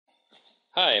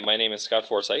Hi, my name is Scott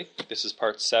Forsyth. This is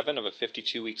part 7 of a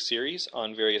 52-week series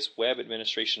on various web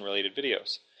administration related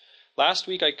videos. Last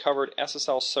week I covered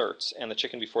SSL certs and the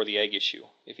chicken before the egg issue.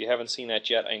 If you haven't seen that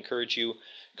yet, I encourage you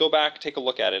go back, take a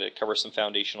look at it. It covers some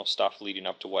foundational stuff leading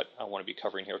up to what I want to be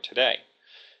covering here today.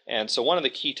 And so one of the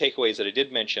key takeaways that I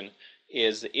did mention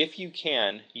is that if you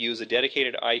can use a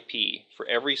dedicated IP for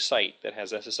every site that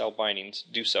has SSL bindings,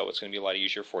 do so. It's going to be a lot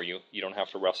easier for you. You don't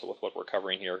have to wrestle with what we're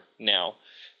covering here now.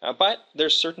 But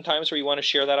there's certain times where you want to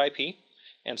share that IP,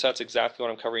 and so that's exactly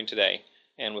what I'm covering today.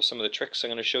 And with some of the tricks I'm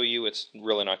going to show you, it's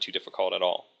really not too difficult at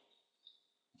all.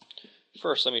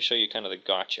 First, let me show you kind of the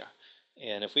gotcha.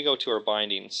 And if we go to our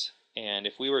bindings, and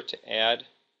if we were to add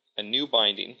a new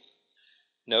binding,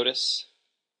 notice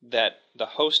that the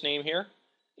host name here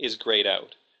is grayed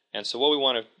out. And so what we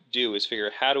want to do is figure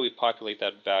out how do we populate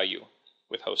that value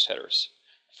with host headers.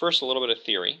 First, a little bit of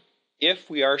theory. If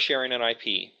we are sharing an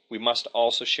IP, we must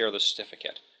also share the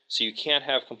certificate. So you can't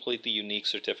have completely unique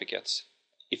certificates.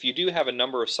 If you do have a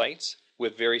number of sites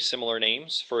with very similar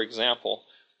names, for example,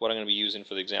 what I'm going to be using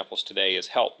for the examples today is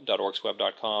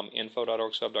help.orgsweb.com,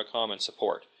 info.orgsweb.com, and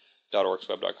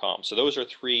support.orgsweb.com. So those are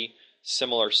three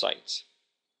similar sites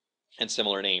and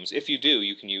similar names. If you do,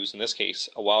 you can use, in this case,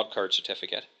 a wildcard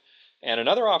certificate. And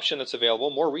another option that's available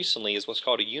more recently is what's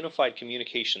called a Unified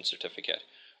Communication Certificate,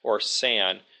 or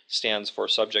SAN, stands for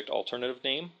Subject Alternative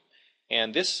Name.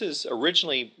 And this is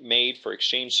originally made for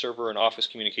Exchange Server and Office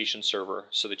Communication Server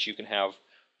so that you can have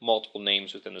multiple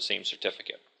names within the same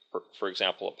certificate. For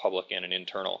example, a public and an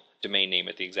internal domain name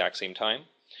at the exact same time.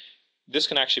 This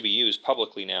can actually be used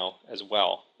publicly now as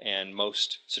well, and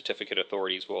most certificate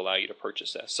authorities will allow you to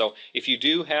purchase this. So if you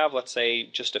do have, let's say,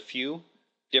 just a few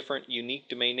different unique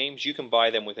domain names, you can buy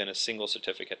them within a single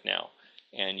certificate now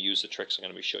and use the tricks I'm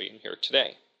going to be showing you here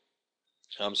today.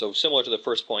 So similar to the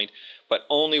first point, but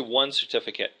only one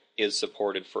certificate is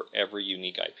supported for every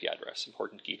unique IP address.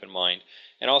 Important to keep in mind.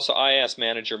 And also IIS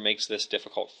Manager makes this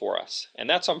difficult for us. And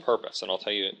that's on purpose, and I'll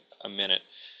tell you in a minute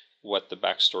what the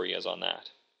backstory is on that.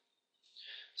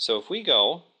 So if we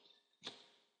go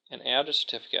and add a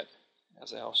certificate,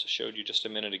 as I also showed you just a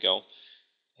minute ago,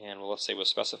 and let's say we'll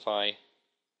specify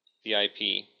the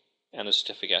IP and the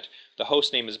certificate, the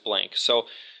host name is blank. So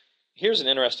here's an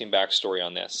interesting backstory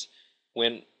on this.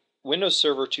 When Windows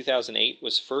Server 2008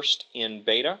 was first in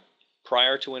beta,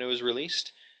 prior to when it was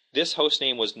released, this host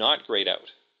name was not grayed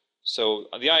out. So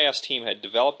the IIS team had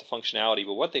developed the functionality,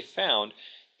 but what they found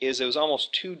is it was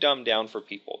almost too dumbed down for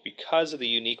people because of the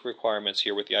unique requirements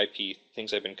here with the IP,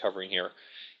 things I've been covering here.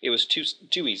 It was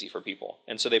too easy for people,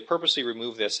 and so they purposely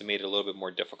removed this and made it a little bit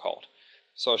more difficult.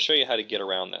 So I'll show you how to get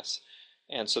around this.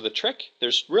 And so the trick,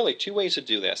 there's really two ways to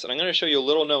do this, and I'm going to show you a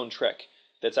little known trick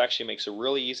that actually makes it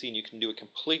really easy, and you can do it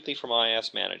completely from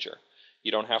IIS Manager.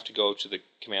 You don't have to go to the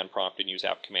command prompt and use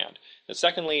app command. And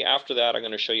secondly, after that, I'm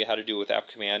going to show you how to do it with app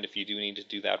command if you do need to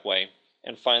do that way.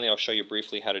 And finally, I'll show you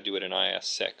briefly how to do it in IIS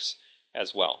 6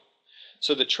 as well.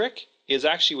 So the trick is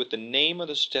actually with the name of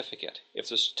the certificate. If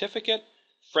the certificate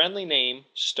friendly name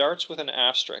starts with an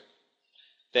asterisk,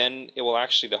 then it will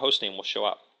actually, the host name will show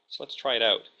up. So let's try it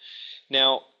out.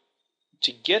 Now,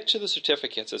 to get to the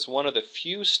certificates, it's one of the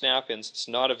few snap-ins that's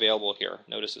not available here.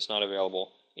 Notice it's not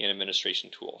available in administration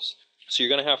tools. So you're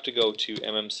going to have to go to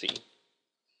MMC,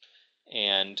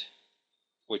 and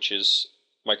which is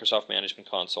Microsoft Management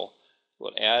Console.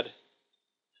 We'll add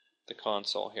the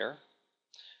console here.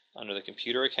 Under the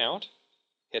computer account,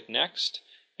 hit next,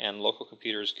 and local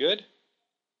computer is good.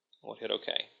 We'll hit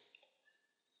OK.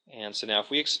 And so now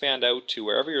if we expand out to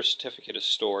wherever your certificate is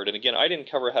stored, and again, I didn't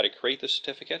cover how to create the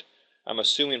certificate. I'm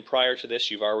assuming prior to this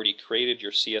you've already created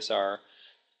your CSR,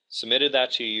 submitted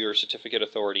that to your certificate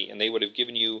authority, and they would have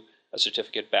given you a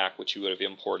certificate back which you would have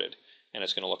imported, and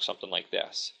it's going to look something like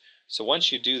this. So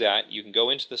once you do that, you can go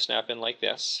into the snap-in like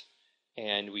this,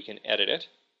 and we can edit it,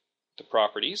 the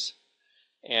properties,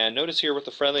 and notice here with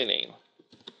the friendly name,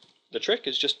 the trick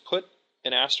is just put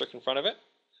an asterisk in front of it,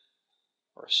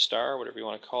 or a star, whatever you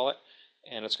want to call it,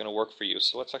 and it's going to work for you.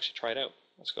 So let's actually try it out.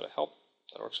 Let's go to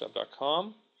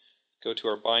help.orgsweb.com, go to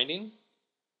our binding,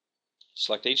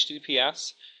 select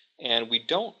HTTPS, and we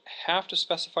don't have to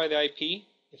specify the IP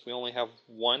if we only have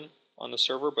one on the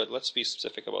server, but let's be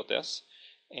specific about this,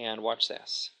 and watch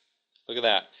this. Look at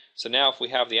that. So now if we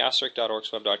have the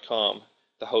asterisk.orgsweb.com,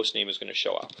 the host name is going to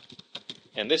show up.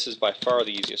 And this is by far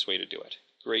the easiest way to do it.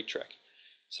 Great trick.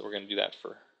 So we're going to do that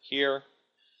for here.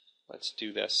 Let's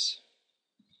do this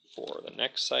for the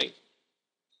next site.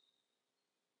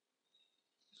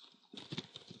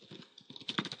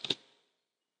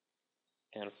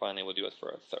 And finally, we'll do it for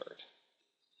a third.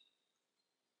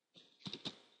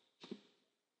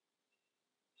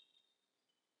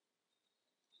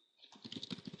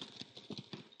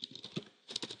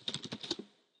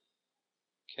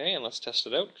 Okay, and let's test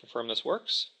it out, confirm this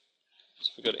works.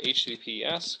 So if we go to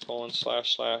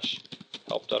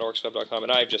https://help.orgsweb.com,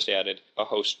 and I've just added a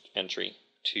host entry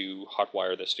to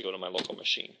hotwire this to go to my local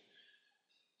machine.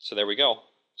 So there we go.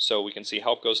 So we can see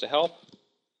help goes to help,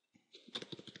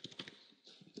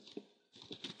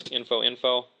 info,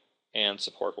 and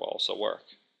support will also work.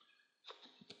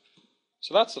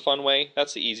 So that's the fun way,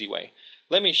 that's the easy way.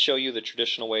 Let me show you the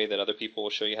traditional way that other people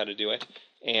will show you how to do it.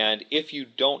 And if you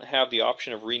don't have the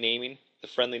option of renaming the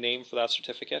friendly name for that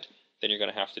certificate, then you're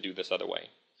going to have to do this other way.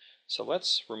 So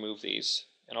let's remove these,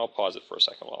 and I'll pause it for a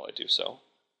second while I do so.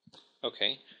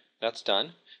 Okay, that's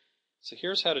done. So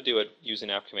here's how to do it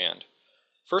using app command.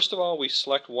 First of all, we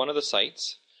select one of the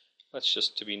sites. Let's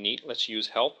just, to be neat, let's use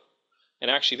help.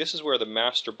 And actually, this is where the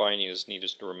master binding is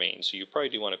needed to remain, so you probably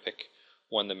do want to pick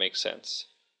one that makes sense.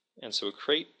 And so we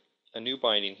create a new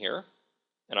binding here,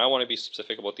 and I want to be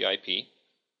specific about the IP.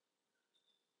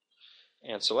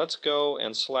 And so let's go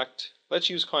and select, let's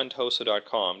use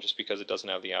contoso.com just because it doesn't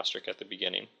have the asterisk at the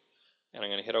beginning. And I'm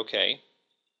going to hit OK,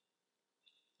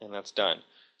 and that's done.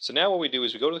 So now what we do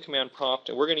is we go to the command prompt,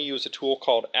 and we're going to use a tool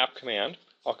called app command.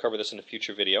 I'll cover this in a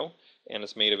future video, and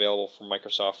it's made available from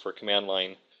Microsoft for command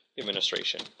line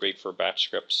administration. Great for batch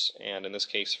scripts, and in this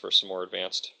case for some more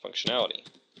advanced functionality.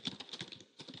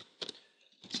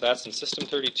 So that's in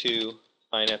System32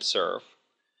 inet serve,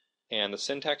 and the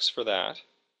syntax for that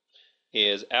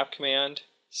is app command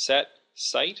set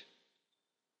site,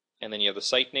 and then you have the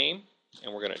site name,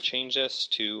 and we're going to change this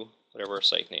to whatever our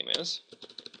site name is.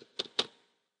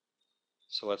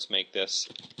 So let's make this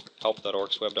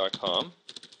help.orgsweb.com.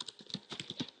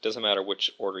 Doesn't matter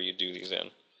which order you do these in.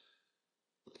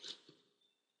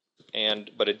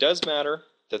 But it does matter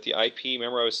that the IP,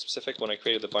 remember I was specific when I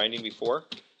created the binding before,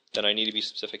 then I need to be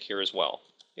specific here as well.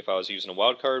 If I was using a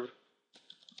wildcard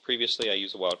previously, I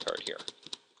use a wildcard here.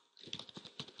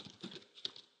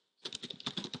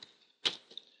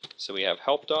 So we have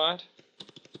help dot,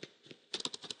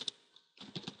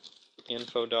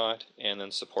 info dot, and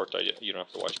then support dot. You don't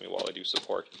have to watch me while I do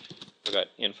support. I've got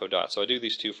info dot. So I do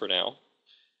these two for now.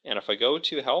 And if I go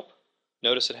to help,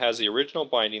 notice it has the original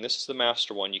binding. This is the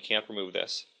master one. You can't remove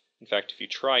this. In fact, if you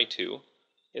try to,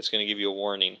 it's going to give you a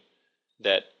warning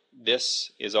that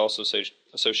this is also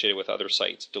associated with other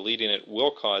sites. Deleting it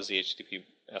will cause the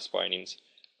HTTPS bindings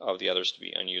of the others to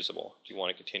be unusable. Do you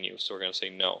want to continue? So we're going to say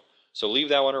no. So leave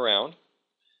that one around,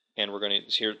 and we're going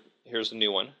to, here's the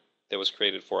new one that was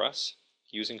created for us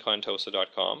using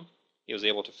contoso.com. He was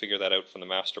able to figure that out from the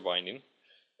master binding,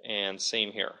 and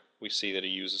same here. We see that he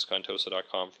uses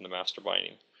contoso.com from the master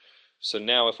binding. So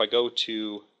now if I go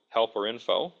to help or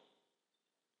info,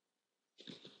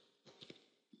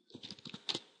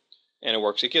 and it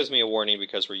works, it gives me a warning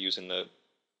because we're using the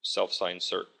self-signed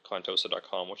cert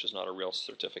contoso.com, which is not a real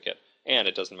certificate, and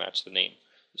it doesn't match the name.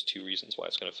 There's two reasons why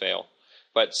it's going to fail.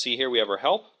 But see here we have our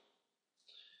help,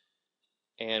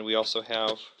 and we also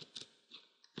have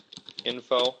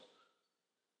info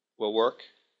will work.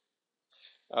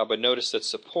 But notice that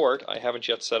support I haven't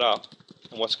yet set up,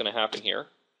 and what's going to happen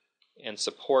here, and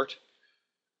support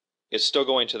is still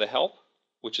going to the help,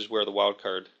 which is where the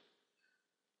wildcard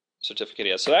certificate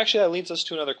is. So actually that leads us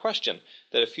to another question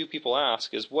that a few people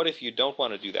ask is, what if you don't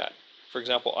want to do that? For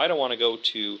example, I don't want to go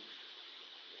to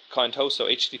Contoso,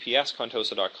 https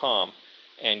contoso.com,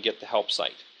 and get the help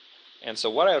site. And so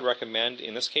what I would recommend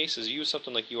in this case is use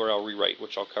something like URL rewrite,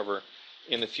 which I'll cover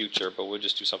in the future, but we'll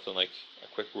just do something like a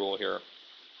quick rule here.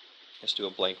 Let's do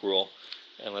a blank rule,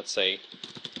 and let's say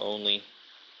only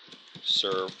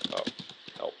serve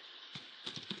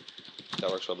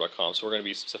help.orgsweb.com. So we're going to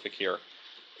be specific here,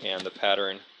 and the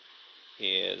pattern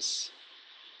is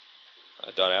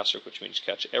dot asterisk, which means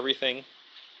catch everything,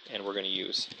 and we're going to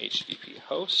use HTTP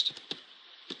host,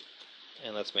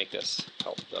 and let's make this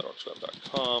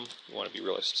help.orgsweb.com. We want to be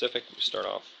really specific. We start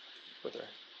off with our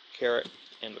caret,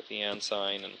 end with the and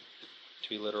sign, and to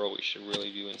be literal, we should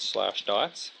really do in slash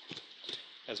dots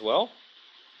as well.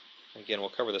 Again, we'll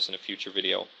cover this in a future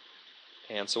video.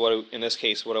 And so in this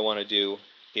case, what I want to do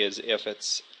is if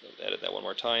it's, edit that one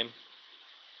more time,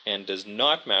 and does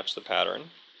not match the pattern,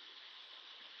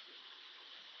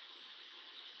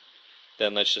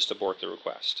 then let's just abort the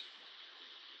request.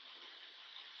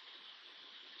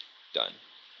 Done.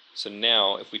 So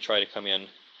now if we try to come in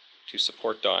to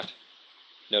support dot,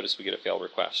 notice we get a failed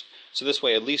request. So this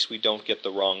way at least we don't get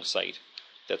the wrong site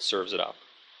that serves it up.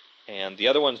 And the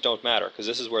other ones don't matter because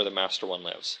this is where the master one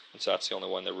lives. And so that's the only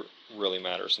one that really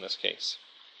matters in this case.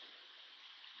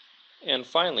 And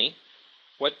finally,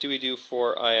 what do we do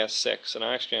for IIS 6? And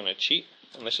I'm actually going to cheat,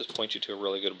 and let's just point you to a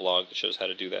really good blog that shows how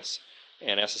to do this.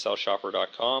 And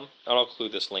SSLshopper.com, and I'll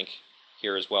include this link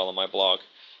here as well on my blog.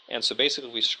 And so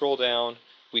basically we scroll down,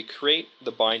 we create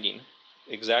the binding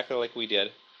exactly like we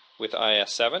did with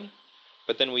IIS 7,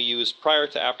 but then we use, prior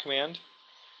to app command,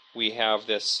 we have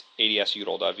this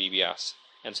adsutil.vbs.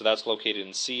 And so that's located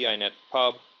in C, inet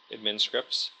pub, admin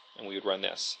scripts, and we would run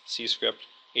this. C script,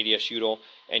 adsutil,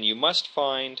 and you must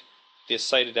find this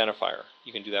site identifier.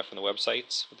 You can do that from the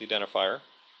websites with the identifier,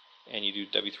 and you do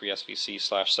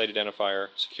w3svc/site identifier,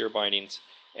 secure bindings,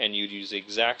 and you'd use the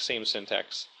exact same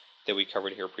syntax that we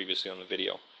covered here previously on the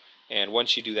video. And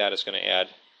once you do that, it's going to add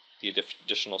the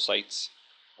additional sites,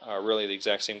 really the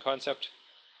exact same concept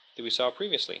that we saw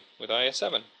previously with IIS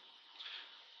 7.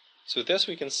 So with this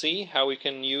we can see how we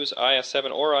can use IIS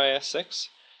 7 or IIS 6,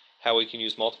 how we can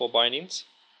use multiple bindings.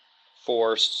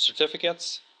 For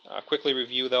certificates, quickly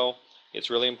review though, it's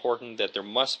really important that there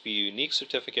must be a unique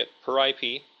certificate per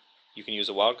IP. You can use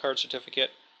a wildcard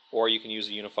certificate, or you can use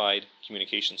a unified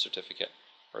communication certificate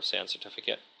or SAN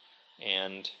certificate.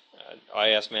 And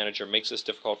IIS Manager makes this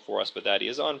difficult for us, but that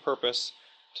is on purpose,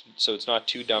 so it's not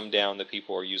too dumbed down that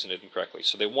people are using it incorrectly.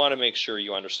 So they want to make sure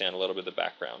you understand a little bit of the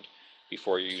background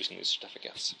before you're using these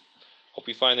certificates. Hope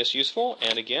you find this useful,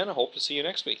 and again, I hope to see you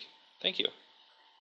next week. Thank you.